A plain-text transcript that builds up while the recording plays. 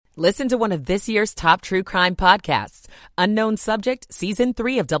Listen to one of this year's top true crime podcasts. Unknown Subject, Season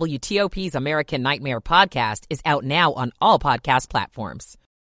 3 of WTOP's American Nightmare podcast is out now on all podcast platforms.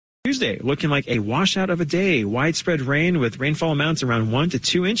 Tuesday, looking like a washout of a day. Widespread rain with rainfall amounts around 1 to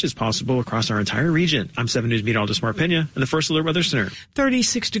 2 inches possible across our entire region. I'm 7 News meteorologist Mark Pena in the First Alert Weather Center.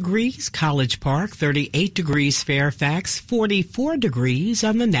 36 degrees, College Park. 38 degrees, Fairfax. 44 degrees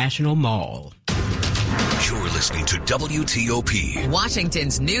on the National Mall. You're listening to WTOP,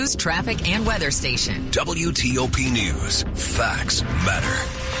 Washington's news, traffic, and weather station. WTOP News. Facts matter.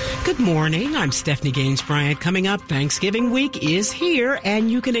 Good morning. I'm Stephanie Gaines Bryant. Coming up, Thanksgiving week is here,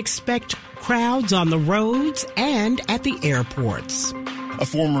 and you can expect crowds on the roads and at the airports. A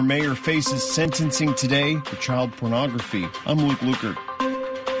former mayor faces sentencing today for child pornography. I'm Luke Lukert.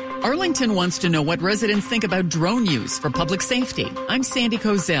 Arlington wants to know what residents think about drone use for public safety. I'm Sandy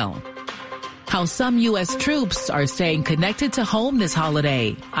Kozel. How some U.S. troops are staying connected to home this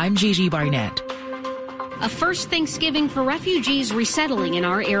holiday. I'm Gigi Barnett. A first Thanksgiving for refugees resettling in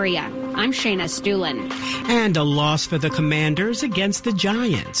our area. I'm Shayna Stulin. And a loss for the Commanders against the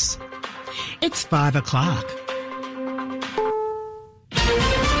Giants. It's 5 o'clock.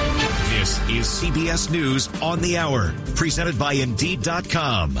 This is CBS News on the Hour, presented by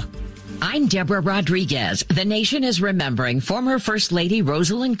Indeed.com. I'm Deborah Rodriguez. The nation is remembering former First Lady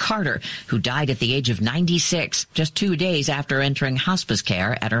Rosalynn Carter, who died at the age of 96, just 2 days after entering hospice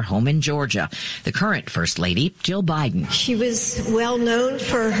care at her home in Georgia. The current First Lady, Jill Biden. She was well known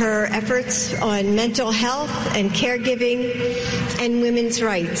for her efforts on mental health and caregiving and women's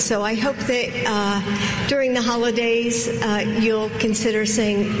rights. So I hope that during the holidays, you'll consider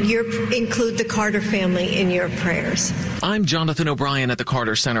saying include the Carter family in your prayers. I'm Jonathan O'Brien at the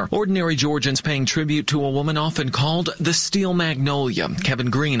Carter Center. Ordinary Georgians paying tribute to a woman often called the Steel Magnolia. Kevin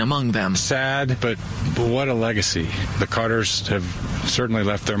Green among them. Sad, but what a legacy. The Carters have certainly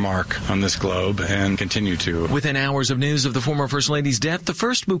left their mark on this globe and continue to. Within hours of news of the former First Lady's death, the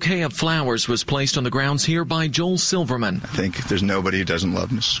first bouquet of flowers was placed on the grounds here by Joel Silverman. I think there's nobody who doesn't love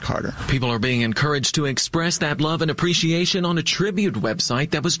Mrs. Carter. People are being encouraged to express that love and appreciation on a tribute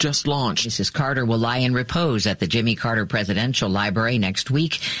website that was just launched. Mrs. Carter will lie in repose at the Jimmy Carter Presidential Library next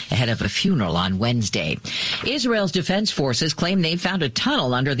week ahead of a funeral on Wednesday. Israel's defense forces claim they've found a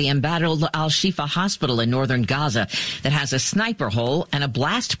tunnel under the embattled Al-Shifa hospital in northern Gaza that has a sniper hole and a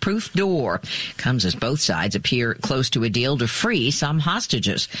blast-proof door. Comes as both sides appear close to a deal to free some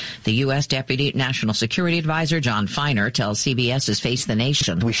hostages. The U.S. Deputy National Security Advisor John Feiner tells CBS's Face the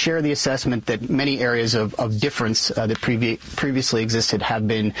Nation. We share the assessment that many areas of difference that previously existed have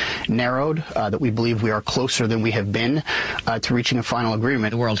been narrowed, that we believe we are closer than we have been to reaching a final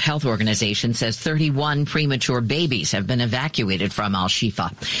agreement. The World Health Organization says 31 premature babies have been evacuated from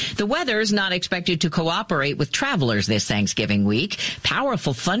Al-Shifa. The weather's not expected to cooperate with travelers this Thanksgiving week.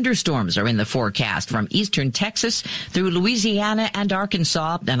 Powerful thunderstorms are in the forecast from eastern Texas through Louisiana and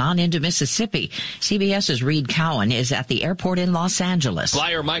Arkansas and on into Mississippi. CBS's Reed Cowan is at the airport in Los Angeles.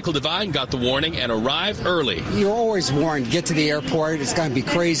 Flyer Michael Devine got the warning and arrived early. You're always warned, get to the airport, it's going to be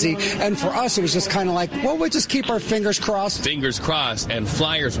crazy. And for us, it was just kind of like, well, we'll just keep our fingers crossed. Fingers crossed, and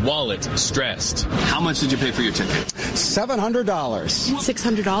Flyer's wallet stressed. How much did you pay for your ticket? $700.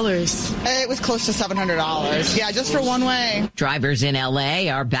 $600. It was close to $700. Yeah, just for one way. Drivers in L.A.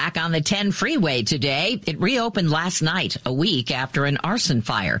 are back on the 10 freeway today. It reopened last night, a week after an arson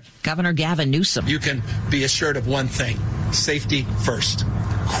fire. Governor Gavin Newsom. You can be assured of one thing: safety first,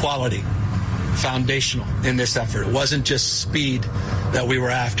 quality foundational in this effort. It wasn't just speed that we were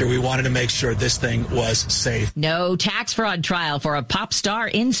after. We wanted to make sure this thing was safe. No tax fraud trial for a pop star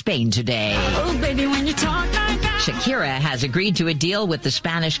in Spain today. Oh, baby, when you talk like that. Shakira has agreed to a deal with the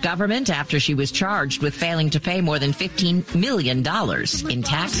Spanish government after she was charged with failing to pay more than $15 million in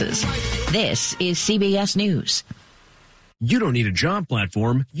taxes. This is CBS News. You don't need a job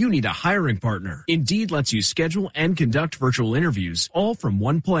platform, you need a hiring partner. Indeed lets you schedule and conduct virtual interviews all from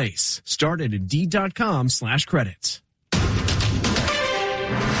one place. Start at Indeed.com/credits.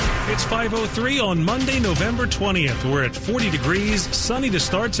 It's 5:03 on Monday, November 20th. We're at 40 degrees, sunny to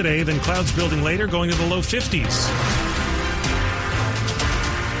start today, then clouds building later, going to the low 50s.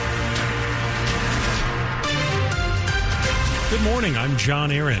 Good morning, I'm John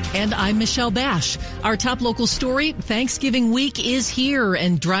Aaron. And I'm Michelle Bash. Our top local story, Thanksgiving week is here,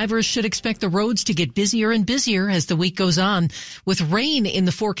 and drivers should expect the roads to get busier and busier as the week goes on. With rain in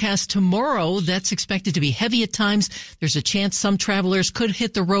the forecast tomorrow, that's expected to be heavy at times. There's a chance some travelers could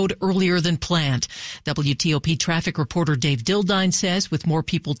hit the road earlier than planned. WTOP traffic reporter Dave Dildine says with more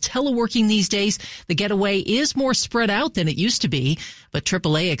people teleworking these days, the getaway is more spread out than it used to be. But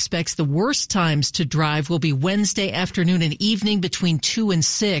AAA expects the worst times to drive will be Wednesday afternoon and evening evening between 2 and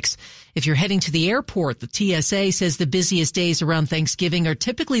 6. If you're heading to the airport, the TSA says the busiest days around Thanksgiving are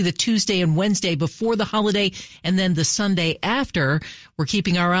typically the Tuesday and Wednesday before the holiday and then the Sunday after. We're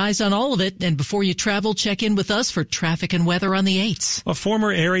keeping our eyes on all of it. And before you travel, check in with us for traffic and weather on the 8s. A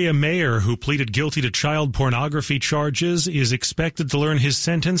former area mayor who pleaded guilty to child pornography charges is expected to learn his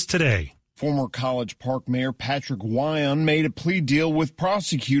sentence today. Former College Park Mayor Patrick Wyon made a plea deal with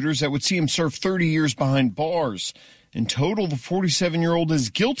prosecutors that would see him serve 30 years behind bars. In total, the 47-year-old is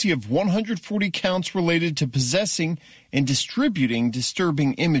guilty of 140 counts related to possessing and distributing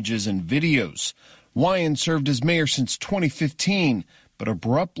disturbing images and videos. Wyon served as mayor since 2015, but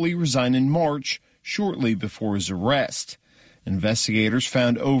abruptly resigned in March, shortly before his arrest. Investigators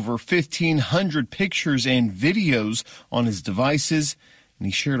found over 1,500 pictures and videos on his devices, and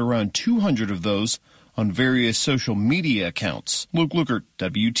he shared around 200 of those on various social media accounts. Luke Lukert,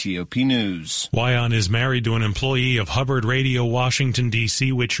 WTOP News. Wyon is married to an employee of Hubbard Radio, Washington,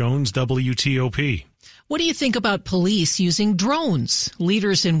 D.C., which owns WTOP. What do you think about police using drones?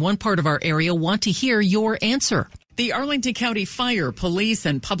 Leaders in one part of our area want to hear your answer. The Arlington County Fire, Police,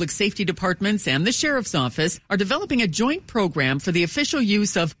 and Public Safety Departments and the Sheriff's Office are developing a joint program for the official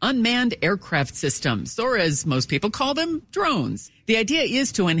use of unmanned aircraft systems, or as most people call them, drones. The idea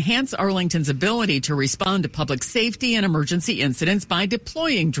is to enhance Arlington's ability to respond to public safety and emergency incidents by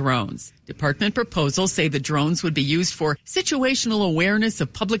deploying drones. Department proposals say the drones would be used for situational awareness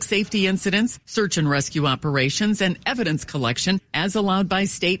of public safety incidents, search and rescue operations, and evidence collection as allowed by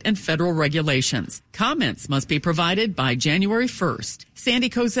state and federal regulations. Comments must be provided by January 1st. Sandy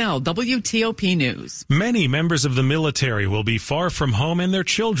Kozel, WTOP News. Many members of the military will be far from home and their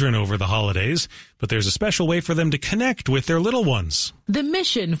children over the holidays, but there's a special way for them to connect with their little ones. The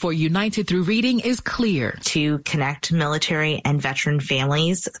mission for United Through Reading is clear. To connect military and veteran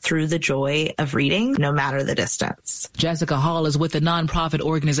families through the joy of reading, no matter the distance. Jessica Hall is with the nonprofit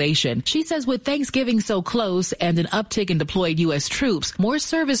organization. She says with Thanksgiving so close and an uptick in deployed U.S. troops, more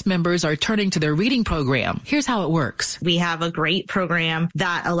service members are turning to their reading program. Here's how it works. We have a great program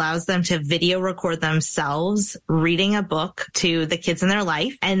that allows them to video record themselves reading a book to the kids in their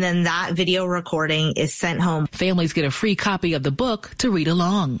life, and then that video recording is sent home. Families get a free copy of the book to read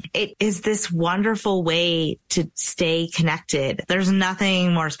along. It is this wonderful way to stay connected. There's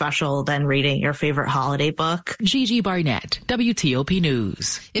nothing more special than reading your favorite holiday book. Gigi Barnett, WTOP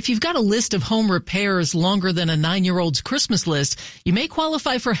News. If you've got a list of home repairs longer than a 9-year-old's Christmas list, you may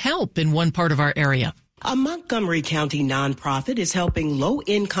qualify for help in one part of our area. A Montgomery County nonprofit is helping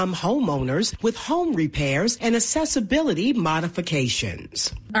low-income homeowners with home repairs and accessibility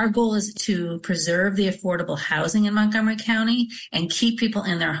modifications. Our goal is to preserve the affordable housing in Montgomery County and keep people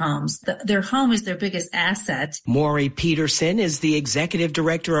in their homes. Their home is their biggest asset. Maury Peterson is the executive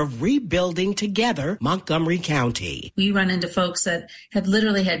director of Rebuilding Together, Montgomery County. We run into folks that have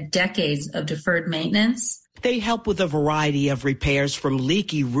literally had decades of deferred maintenance. They help with a variety of repairs from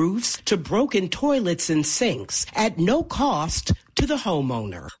leaky roofs to broken toilets and sinks at no cost to the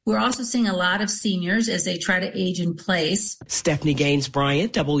homeowner. We're also seeing a lot of seniors as they try to age in place. Stephanie Gaines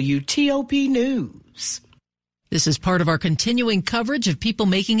Bryant, WTOP News. This is part of our continuing coverage of people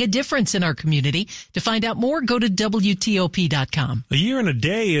making a difference in our community. To find out more, go to WTOP.com. A year and a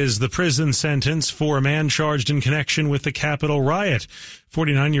day is the prison sentence for a man charged in connection with the Capitol riot.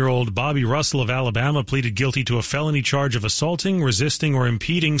 49-year-old Bobby Russell of Alabama pleaded guilty to a felony charge of assaulting, resisting, or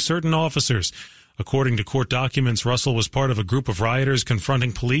impeding certain officers. According to court documents, Russell was part of a group of rioters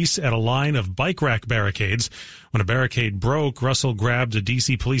confronting police at a line of bike rack barricades. When a barricade broke, Russell grabbed a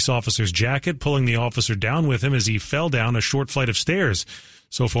D.C. police officer's jacket, pulling the officer down with him as he fell down a short flight of stairs.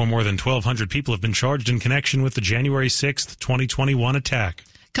 So far, more than 1,200 people have been charged in connection with the January 6th, 2021 attack.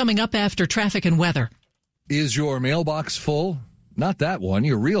 Coming up after traffic and weather. Is your mailbox full? Not that one,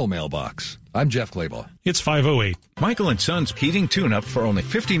 your real mailbox. I'm Jeff Claybaugh. It's 5:08. Michael & Son's heating tune-up for only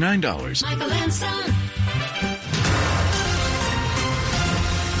 $59. Michael & Son.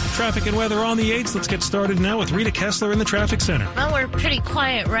 Traffic and weather on the 8s. Let's get started now with Rita Kessler in the traffic center. Well, we're pretty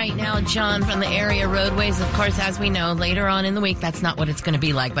quiet right now, John, from the area roadways. Of course, as we know, later on in the week, that's not what it's going to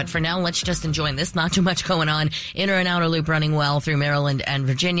be like. But for now, let's just enjoy this. Not too much going on. Inner and outer loop running well through Maryland and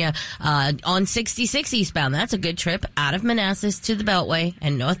Virginia. On 66 eastbound, that's a good trip out of Manassas to the Beltway.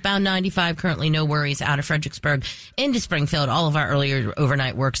 And northbound 95, currently no worries out of Fredericksburg into Springfield. All of our earlier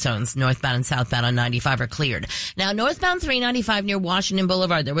overnight work zones, northbound and southbound on 95, are cleared. Now, northbound 395 near Washington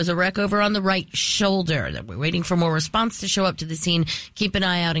Boulevard, there was was a wreck over on the right shoulder. We're waiting for more response to show up to the scene. Keep an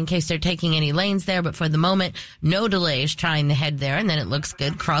eye out in case they're taking any lanes there, but for the moment, no delays trying to head there, and then it looks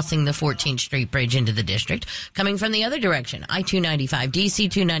good crossing the 14th Street Bridge into the district. Coming from the other direction, I-295,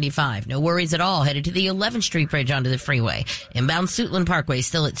 DC-295, no worries at all, headed to the 11th Street Bridge onto the freeway. Inbound Suitland Parkway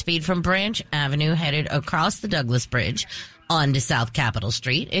still at speed from Branch Avenue, headed across the Douglas Bridge on to South Capitol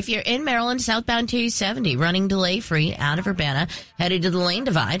Street. If you're in Maryland, southbound 270, running delay-free out of Urbana, headed to the lane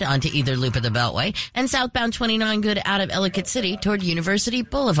divide onto either loop of the Beltway, and southbound 29 good out of Ellicott City toward University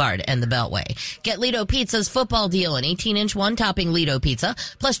Boulevard and the Beltway. Get Lido Pizza's football deal, an 18-inch one-topping Lido Pizza,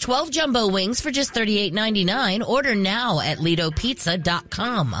 plus 12 jumbo wings for just $38.99. Order now at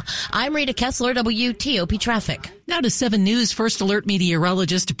LidoPizza.com. I'm Rita Kessler, WTOP Traffic. Now to 7 News First Alert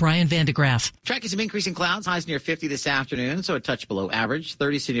meteorologist Brian Vandegraff. Tracking some increasing clouds, highs near 50 this afternoon, so a touch below average.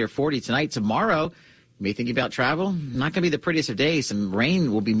 30 to near 40 tonight. Tomorrow, you may think about travel. Not going to be the prettiest of days. Some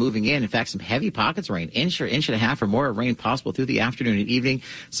rain will be moving in. In fact, some heavy pockets of rain, inch or inch and a half or more of rain possible through the afternoon and evening.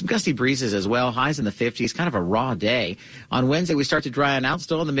 Some gusty breezes as well. Highs in the 50s, kind of a raw day. On Wednesday, we start to dry out,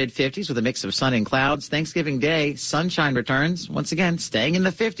 still in the mid-50s with a mix of sun and clouds. Thanksgiving Day, sunshine returns. Once again, staying in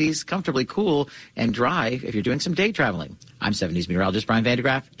the 50s, comfortably cool and dry if you're doing some day traveling. I'm 7 News meteorologist Brian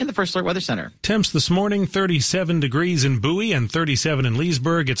Vandegraff in the First Alert Weather Center. Temps this morning, 37 degrees in Bowie and 37 in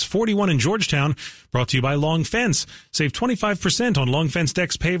Leesburg. It's 41 in Georgetown. Brought to you by Long Fence. Save 25% on Long Fence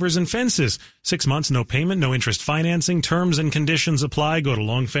decks, pavers, and fences. 6 months, no payment, no interest financing. Terms and conditions apply. Go to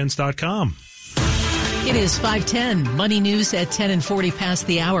longfence.com. It is 5:10. Money News at 10 and 40 past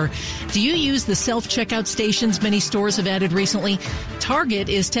the hour. Do you use the self-checkout stations many stores have added recently? Target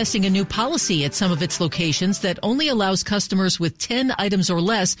is testing a new policy at some of its locations that only allows customers with 10 items or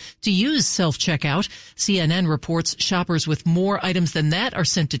less to use self-checkout. CNN reports shoppers with more items than that are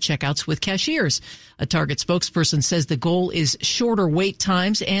sent to checkouts with cashiers. A Target spokesperson says the goal is shorter wait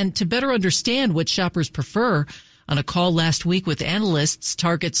times and to better understand what shoppers prefer. On a call last week with analysts,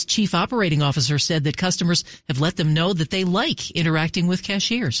 Target's chief operating officer said that customers have let them know that they like interacting with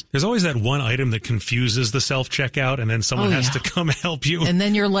cashiers. There's always that one item that confuses the self-checkout, and then someone has to come help you. And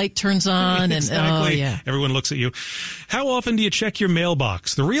then your light turns on. Exactly. And everyone looks at you. How often do you check your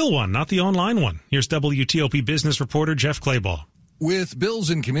mailbox? The real one, not the online one. Here's WTOP business reporter Jeff Clayball. With bills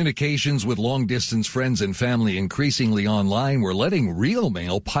and communications with long-distance friends and family increasingly online, we're letting real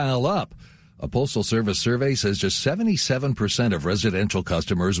mail pile up. A Postal Service survey says just 77% of residential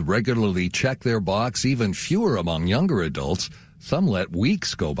customers regularly check their box, even fewer among younger adults. Some let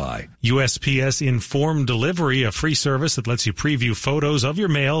weeks go by. USPS Informed Delivery, a free service that lets you preview photos of your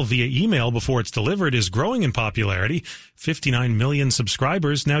mail via email before it's delivered, is growing in popularity. 59 million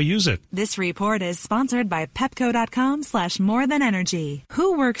subscribers now use it. This report is sponsored by Pepco.com/morethanenergy.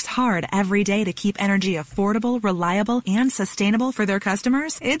 Who works hard every day to keep energy affordable, reliable, and sustainable for their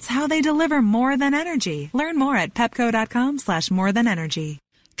customers? It's how they deliver more than energy. Learn more at Pepco.com/morethanenergy.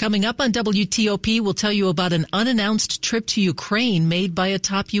 Coming up on WTOP, we'll tell you about an unannounced trip to Ukraine made by a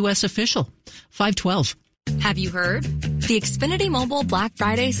top U.S. official. 5:12. Have you heard? The Xfinity Mobile Black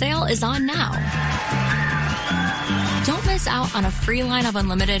Friday sale is on now. Don't miss out on a free line of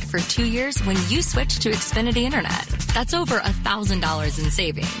unlimited for 2 years when you switch to Xfinity Internet. That's over $1,000 in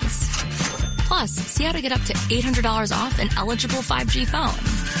savings. Plus, see how to get up to $800 off an eligible 5G phone.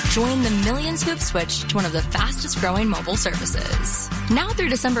 Join the millions who have switched to one of the fastest growing mobile services. Now through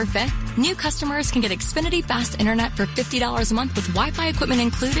December 5th, new customers can get Xfinity Fast Internet for $50 a month with Wi-Fi equipment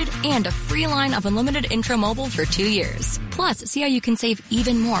included and a free line of unlimited intro mobile for 2 years. Plus, see how you can save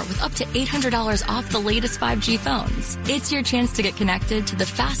even more with up to $800 off the latest 5G phones. It's your chance to get connected to the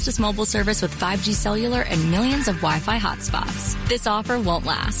fastest mobile service with 5G cellular and millions of Wi-Fi hotspots. This offer won't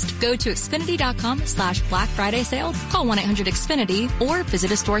last. Go to Xfinity.com/Black Friday sale, call 1-800-XFINITY, or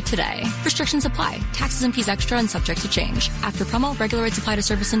visit a store today. Restrictions apply. Taxes and fees extra and subject to change. After promo, regular rates apply to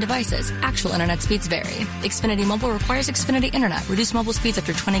service and devices. Actual internet speeds vary. Xfinity Mobile requires Xfinity Internet. Reduced mobile speeds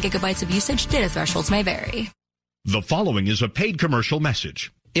after 20 gigabytes of usage. Data thresholds may vary. The following is a paid commercial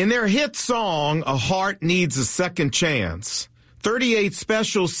message. In their hit song, A Heart Needs a Second Chance, 38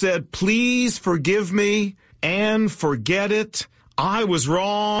 Special said, "Please forgive me and forget it. I was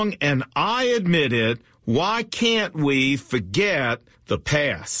wrong and I admit it. Why can't we forget the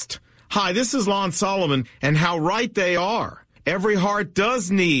past?" Hi, this is Lon Solomon, and how right they are. Every heart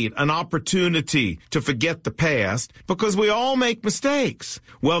does need an opportunity to forget the past because we all make mistakes.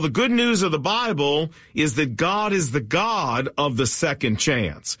 Well, the good news of the Bible is that God is the God of the second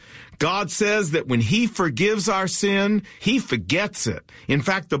chance. God says that when he forgives our sin, he forgets it. In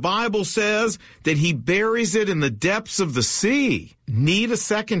fact, the Bible says that he buries it in the depths of the sea. Need a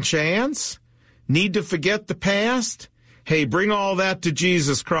second chance? Need to forget the past? hey, bring all that to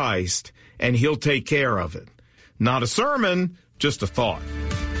Jesus Christ, and he'll take care of it. Not a sermon, just a thought.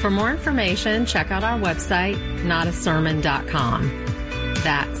 For more information, check out our website, notasermon.com.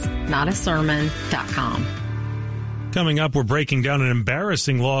 That's notasermon.com. Coming up, we're breaking down an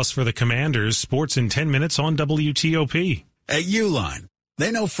embarrassing loss for the Commanders. Sports in 10 minutes on WTOP. At Uline,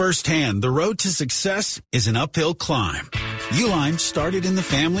 they know firsthand the road to success is an uphill climb. Uline started in the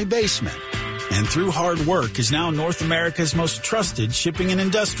family basement, and through hard work is now North America's most trusted shipping and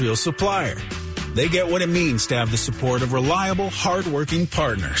industrial supplier. They get what it means to have the support of reliable, hard-working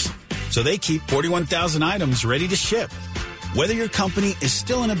partners. So they keep 41,000 items ready to ship. Whether your company is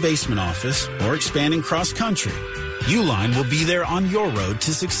still in a basement office or expanding cross-country, Uline will be there on your road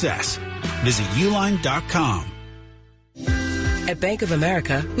to success. Visit uline.com. At Bank of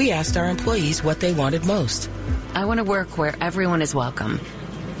America, we asked our employees what they wanted most. I want to work where everyone is welcome.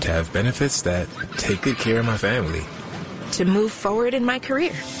 To have benefits that take good care of my family. To move forward in my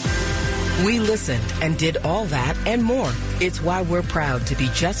career. We listened and did all that and more. It's why we're proud to be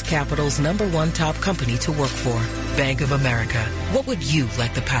Just Capital's #1 top company to work for. Bank of America. What would you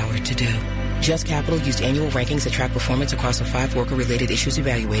like the power to do? Just Capital used annual rankings that track performance across the 5 worker-related issues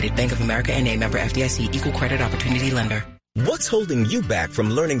evaluated. Bank of America N.A. member FDIC, equal credit opportunity lender. What's holding you back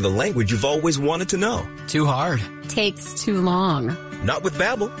from learning the language you've always wanted to know? Too hard. Takes too long. Not with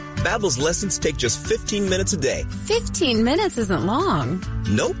Babbel. Babbel's lessons take just 15 minutes a day. 15 minutes isn't long.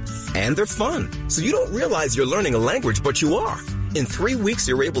 Nope. And they're fun. So you don't realize you're learning a language, but you are. In 3 weeks,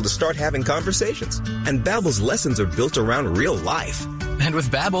 you're able to start having conversations. And Babbel's lessons are built around real life. And with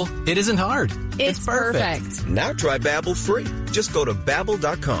Babbel, it isn't hard. It's perfect. Now try Babbel free. Just go to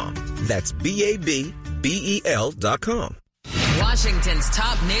Babbel.com. That's BABBEL.com. Washington's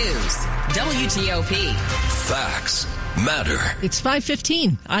top news, WTOP. Facts matter. It's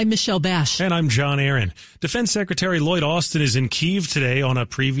 5:15. I'm Michelle Bash. And I'm John Aaron. Defense Secretary Lloyd Austin is in Kyiv today on a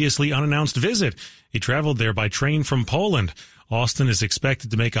previously unannounced visit. He traveled there by train from Poland. Austin is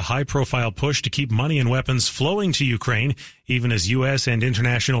expected to make a high-profile push to keep money and weapons flowing to Ukraine, even as U.S. and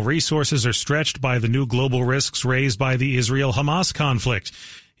international resources are stretched by the new global risks raised by the Israel-Hamas conflict.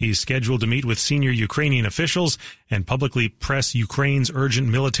 He's scheduled to meet with senior Ukrainian officials and publicly press Ukraine's urgent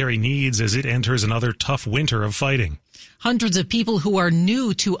military needs as it enters another tough winter of fighting. Hundreds of people who are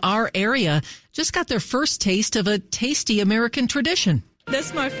new to our area just got their first taste of a tasty American tradition.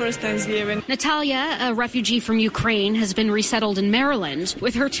 That's my first Thanksgiving. Natalia, a refugee from Ukraine, has been resettled in Maryland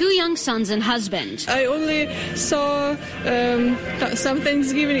with her 2 young sons and husband. I only saw some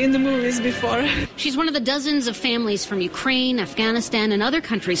Thanksgiving in the movies before. She's one of the dozens of families from Ukraine, Afghanistan, and other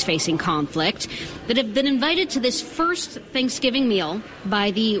countries facing conflict that have been invited to this first Thanksgiving meal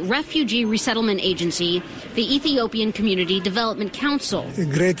by the Refugee Resettlement Agency, the Ethiopian Community Development Council. The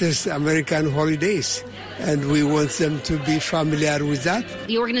greatest American holidays, and we want them to be familiar with that.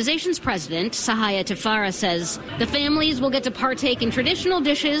 The organization's president, Sahaya Tafara, says the families will get to partake in traditional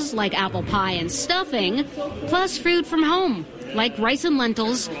dishes like apple pie and stuffing, plus food from home, like rice and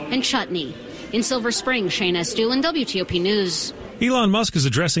lentils and chutney. In Silver Spring, Shayna Stuhlin, WTOP News. Elon Musk is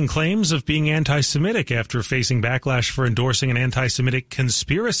addressing claims of being anti-Semitic after facing backlash for endorsing an anti-Semitic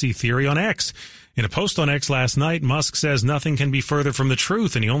conspiracy theory on X. In a post on X last night, Musk says nothing can be further from the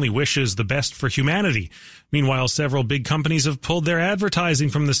truth and he only wishes the best for humanity. Meanwhile, several big companies have pulled their advertising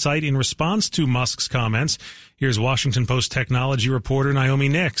from the site in response to Musk's comments. Here's Washington Post technology reporter Naomi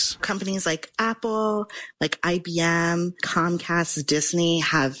Nix. Companies like Apple, like IBM, Comcast, Disney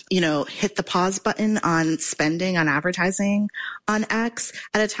have, hit the pause button on spending on advertising on X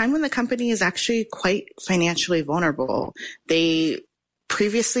at a time when the company is actually quite financially vulnerable. They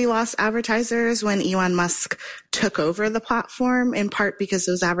previously lost advertisers when Elon Musk took over the platform, in part because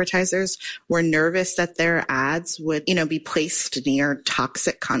those advertisers were nervous that their ads would, be placed near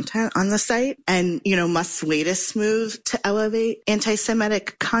toxic content on the site. And, Musk's latest move to elevate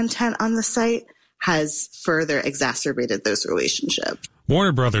anti-Semitic content on the site has further exacerbated those relationships.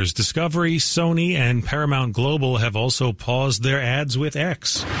 Warner Brothers, Discovery, Sony, and Paramount Global have also paused their ads with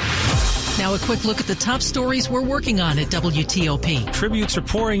X. Now a quick look at the top stories we're working on at WTOP. Tributes are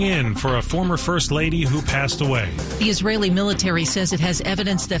pouring in for a former First Lady who passed away. The Israeli military says it has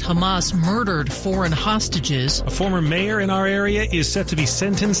evidence that Hamas murdered foreign hostages. A former mayor in our area is set to be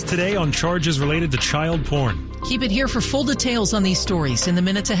sentenced today on charges related to child porn. Keep it here for full details on these stories in the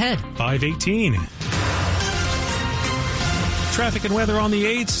minutes ahead. 5:18. traffic and weather on the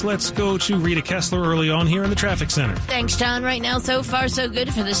 8s. Let's go to Rita Kessler early on here in the traffic center. Thanks, John. Right now, so far, so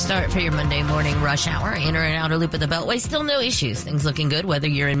good for the start for your Monday morning rush hour. Inner and outer loop of the Beltway, still no issues. Things looking good, whether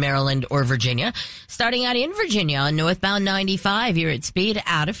you're in Maryland or Virginia. Starting out in Virginia on northbound 95, you're at speed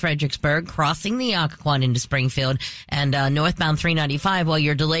out of Fredericksburg, crossing the Occoquan into Springfield, and northbound 395 while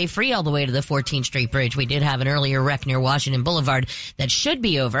you're delay-free all the way to the 14th Street Bridge. We did have an earlier wreck near Washington Boulevard that should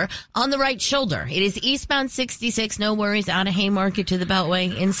be over. On the right shoulder, it is eastbound 66, no worries, out of Haymarket to the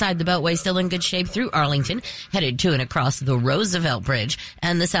Beltway. Inside the Beltway, still in good shape through Arlington, headed to and across the Roosevelt Bridge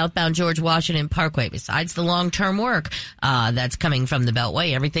and the southbound George Washington Parkway. Besides the long-term work that's coming from the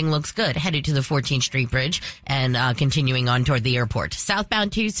Beltway, everything looks good. Headed to the 14th Street Bridge and continuing on toward the airport.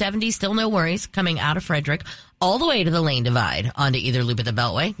 Southbound 270, still no worries, coming out of Frederick all the way to the lane divide onto either loop of the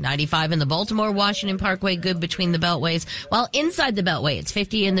Beltway. 95 in the Baltimore-Washington Parkway, good between the Beltways. While inside the Beltway, it's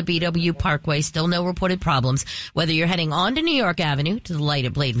 50 in the BW Parkway, still no reported problems. Whether you're heading on to New York Avenue to the light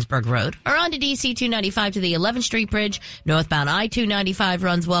at Bladensburg Road or on to DC 295 to the 11th Street Bridge, northbound I-295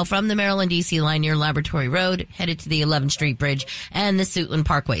 runs well from the Maryland-DC line near Laboratory Road, headed to the 11th Street Bridge, and the Suitland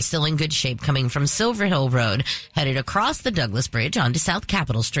Parkway, still in good shape, coming from Silver Hill Road, headed across the Douglas Bridge onto South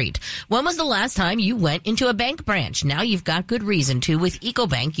Capitol Street. When was the last time you went into a bank branch? Now you've got good reason to. With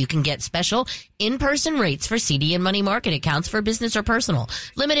EcoBank, you can get special in-person rates for CD and money market accounts for business or personal.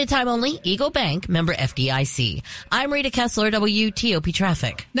 Limited time only. EcoBank, member FDIC. I'm Rita Kessler, WTOP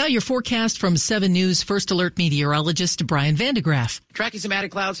Traffic. Now your forecast from 7 News First Alert meteorologist Brian Vandegraff. Tracking some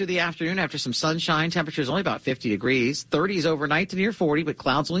added clouds through the afternoon after some sunshine. Temperatures only about 50 degrees. 30s overnight to near 40, but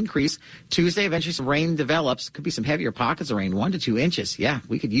clouds will increase. Tuesday, eventually some rain develops. Could be some heavier pockets of rain, 1 to 2 inches. Yeah,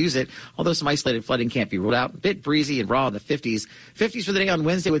 we could use it, although some isolated flooding can't be ruled out. A bit breezy and raw in the 50s. 50s for the day on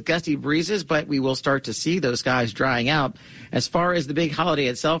Wednesday with gusty breezes, but we will start to see those skies drying out. As far as the big holiday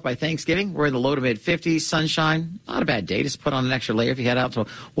itself, by Thanksgiving, we're in the low to mid 50s. Sunshine, not a bad day. Just put on an extra layer if you head out to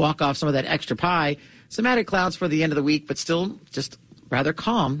walk off some of that extra pie. Some added clouds for the end of the week, but still just rather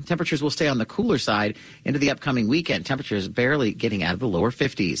calm. Temperatures will stay on the cooler side into the upcoming weekend. Temperatures barely getting out of the lower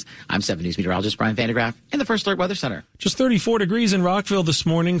 50s. I'm 7 News meteorologist Brian Vandegraff in the First Alert Weather Center. Just 34 degrees in Rockville this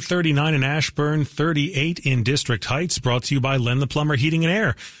morning, 39 in Ashburn, 38 in District Heights. Brought to you by Len the Plumber Heating and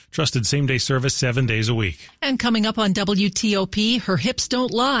Air. Trusted same-day service 7 days a week. And coming up on WTOP, her hips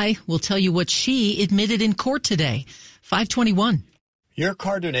don't lie. We'll tell you what she admitted in court today. 521. Your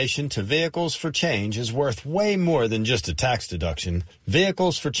car donation to Vehicles for Change is worth way more than just a tax deduction.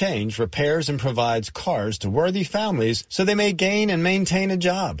 Vehicles for Change repairs and provides cars to worthy families so they may gain and maintain a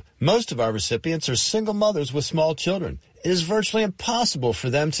job. Most of our recipients are single mothers with small children. It is virtually impossible for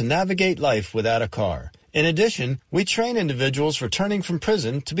them to navigate life without a car. In addition, we train individuals returning from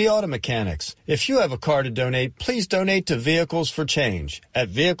prison to be auto mechanics. If you have a car to donate, please donate to Vehicles for Change at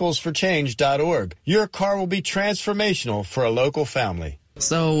vehiclesforchange.org. Your car will be transformational for a local family.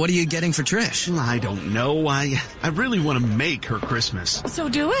 So what are you getting for Trish? I don't know. I really want to make her Christmas. So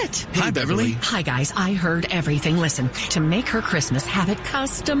do it. Hey, Hi, Beverly. Hi, guys. I heard everything. Listen, to make her Christmas, have it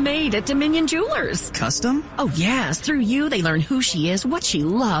custom made at Dominion Jewelers. Custom? Oh, yes. Through you, they learn who she is, what she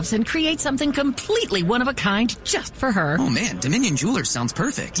loves, and create something completely one of a kind just for her. Oh, man. Dominion Jewelers sounds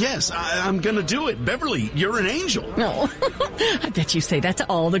perfect. Yes, I'm going to do it. Beverly, you're an angel. No, I bet you say that to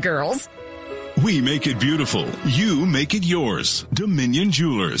all the girls. We make it beautiful. You make it yours. Dominion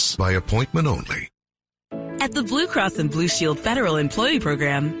Jewelers. By appointment only. At the Blue Cross and Blue Shield Federal Employee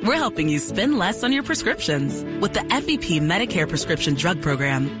Program, we're helping you spend less on your prescriptions. With the FEP Medicare Prescription Drug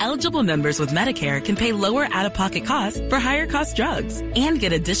Program, eligible members with Medicare can pay lower out-of-pocket costs for higher-cost drugs and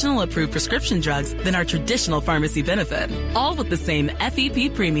get additional approved prescription drugs than our traditional pharmacy benefit, all with the same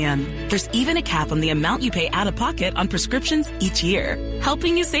FEP premium. There's even a cap on the amount you pay out-of-pocket on prescriptions each year,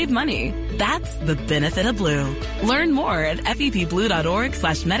 helping you save money. That's the benefit of Blue. Learn more at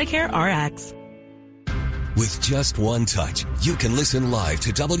fepblue.org/MedicareRx. With just one touch, you can listen live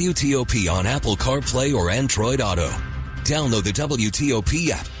to WTOP on Apple CarPlay or Android Auto. Download the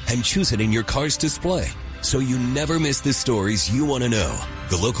WTOP app and choose it in your car's display so you never miss the stories you want to know,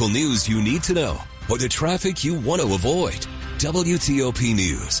 the local news you need to know, or the traffic you want to avoid. WTOP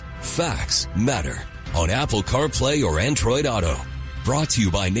News. Facts matter. On Apple CarPlay or Android Auto. Brought to you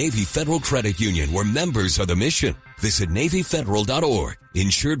by Navy Federal Credit Union, where members are the mission. Visit NavyFederal.org.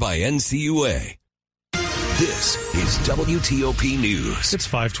 Insured by NCUA. This is WTOP News. It's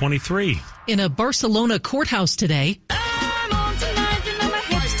 5:23. In a Barcelona courthouse today,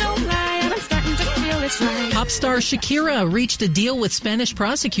 pop star Shakira reached a deal with Spanish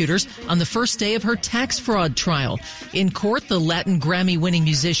prosecutors on the first day of her tax fraud trial. In court, the Latin Grammy-winning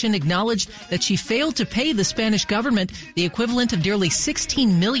musician acknowledged that she failed to pay the Spanish government the equivalent of nearly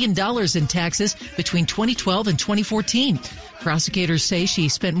 $16 million in taxes between 2012 and 2014. Prosecutors say she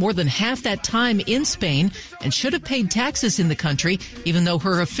spent more than half that time in Spain and should have paid taxes in the country, even though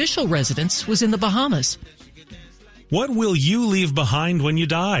her official residence was in the Bahamas. What will you leave behind when you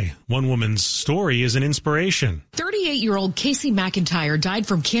die? One woman's story is an inspiration. 38-year-old Casey McIntyre died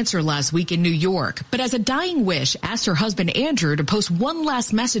from cancer last week in New York, but as a dying wish, asked her husband Andrew to post one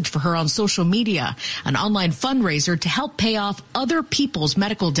last message for her on social media, an online fundraiser to help pay off other people's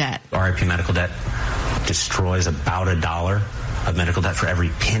medical debt. RIP medical debt destroys about $1 of medical debt for every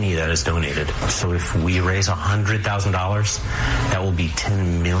penny that is donated. So if we raise $100,000, that will be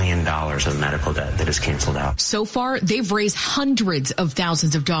 $10 million of medical debt that is canceled out. So far, they've raised hundreds of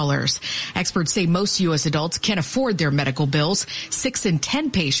thousands of dollars. Experts say most U.S. adults can't afford their medical bills. 6 in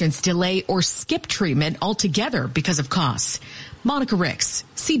 10 patients delay or skip treatment altogether because of costs. Monica Ricks,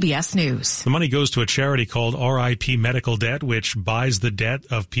 CBS News. The money goes to a charity called RIP Medical Debt, which buys the debt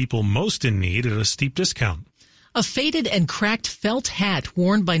of people most in need at a steep discount. A faded and cracked felt hat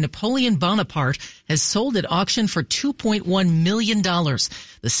worn by Napoleon Bonaparte has sold at auction for $2.1 million.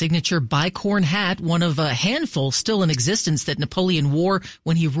 The signature bicorn hat, one of a handful still in existence that Napoleon wore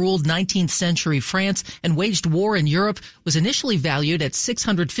when he ruled 19th century France and waged war in Europe, was initially valued at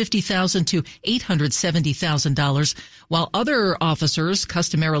 $650,000 to $870,000. While other officers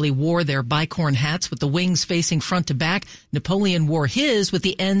customarily wore their bicorn hats with the wings facing front to back, Napoleon wore his with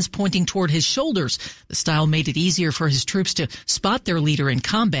the ends pointing toward his shoulders. The style made it easier for his troops to spot their leader in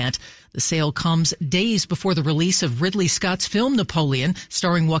combat. The sale comes days before the release of Ridley Scott's film Napoleon,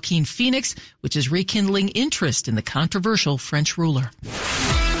 starring Joaquin Phoenix, which is rekindling interest in the controversial French ruler.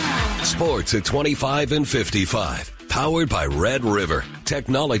 Sports at 25 and 55. Powered by Red River.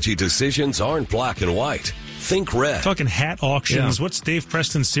 Technology decisions aren't black and white. Think red. Talking hat auctions. Yeah. What's Dave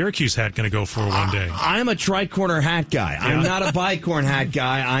Preston's Syracuse hat going to go for one day? I'm a tri-corner hat guy. Yeah. I'm not a bicorn hat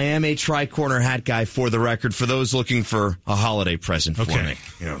guy. I am a tri-corner hat guy, for the record, for those looking for a holiday present for me.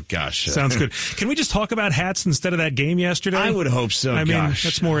 Gosh. Sounds good. Can we just talk about hats instead of that game yesterday? I would hope so. I mean,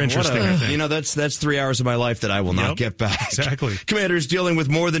 that's more interesting, I think. That's 3 hours of my life that I will not get back. Exactly. Commanders dealing with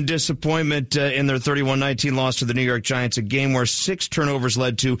more than disappointment in their 31-19 loss to the New York Giants, a game where 6 turnovers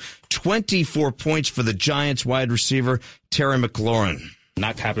led to 24 points for the Giants. Wide receiver Terry McLaurin.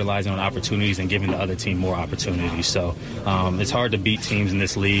 Not capitalizing on opportunities and giving the other team more opportunities. So it's hard to beat teams in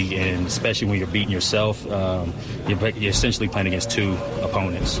this league, and especially when you're beating yourself, you're essentially playing against 2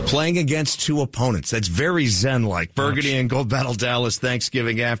 opponents. Playing against 2 opponents. That's very Zen-like. Burgundy and Gold Battle Dallas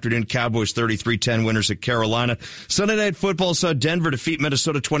Thanksgiving afternoon. Cowboys 33-10 winners at Carolina. Sunday Night Football saw Denver defeat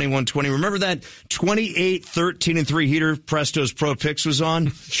Minnesota 21-20. Remember that 28-13-3 heater Presto's Pro Picks was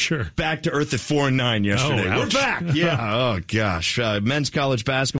on? Sure. Back to earth at 4-9 yesterday. Oh, we're back. Yeah. Oh, gosh. Men's college basketball.